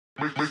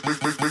Make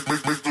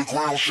the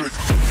ground shake.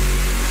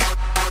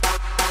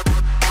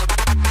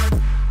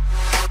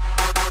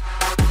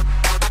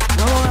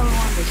 Hello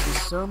everyone, this is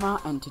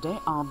Surma, and today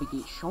I'll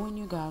be showing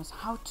you guys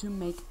how to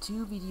make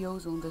two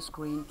videos on the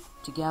screen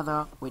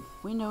together with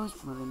Windows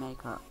Movie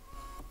Maker.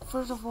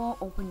 First of all,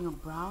 open your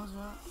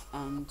browser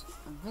and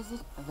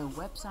visit the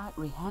website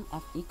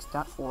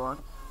rehanfx.org.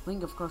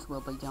 Link of course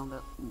will be down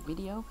the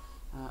video,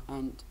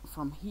 and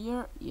from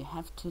here you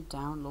have to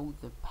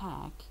download the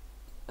pack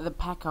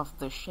of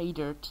the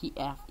shader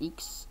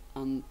TFX,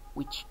 and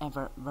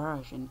whichever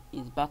version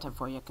is better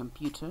for your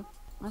computer.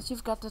 Once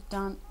you've got that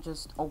done,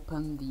 just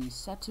open the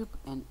setup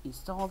and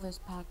install this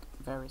pack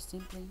very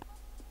simply.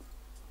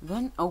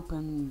 Then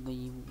open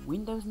the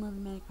Windows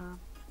Movie Maker,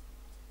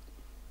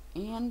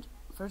 and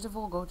first of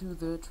all go to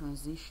the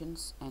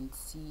transitions and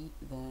see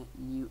the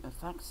new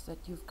effects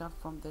that you've got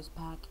from this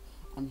pack,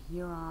 and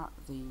here are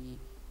the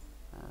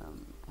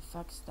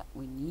effects that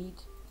we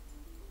need.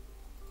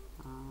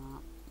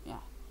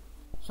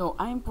 So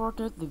I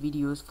imported the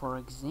videos for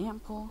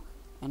example,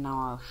 and now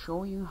I'll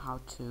show you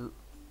how to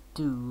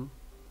do.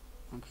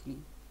 Actually,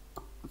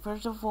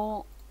 first of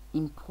all,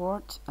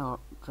 import or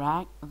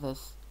drag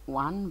this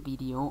one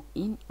video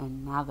in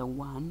another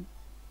one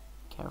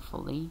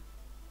carefully.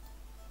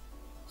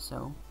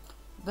 So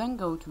then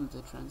go to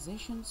the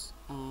transitions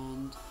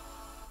and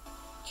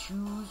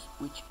choose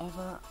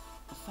whichever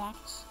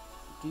effects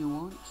do you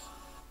want,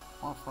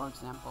 or for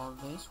example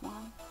this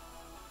one,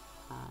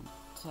 and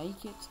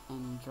take it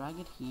and drag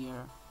it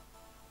here,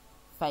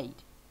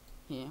 fade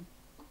here,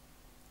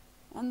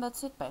 and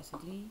that's it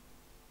basically.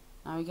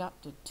 Now we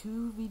got the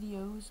two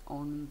videos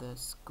on the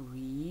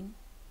screen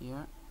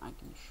here. I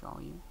can show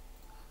you.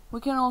 We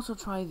can also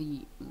try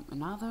the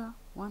another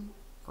one,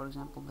 for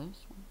example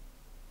this one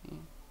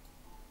here.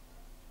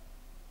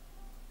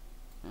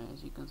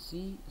 As you can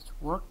see, it's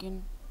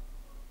working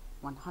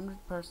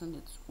 100%.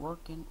 It's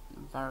working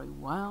very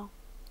well.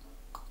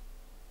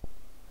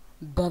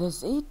 That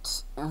is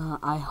it.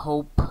 I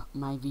hope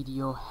my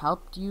video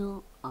helped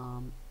you.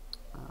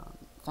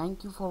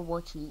 Thank you for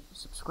watching.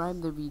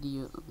 Subscribe the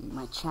video,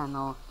 my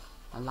channel,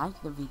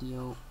 like the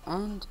video,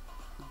 and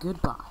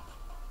goodbye.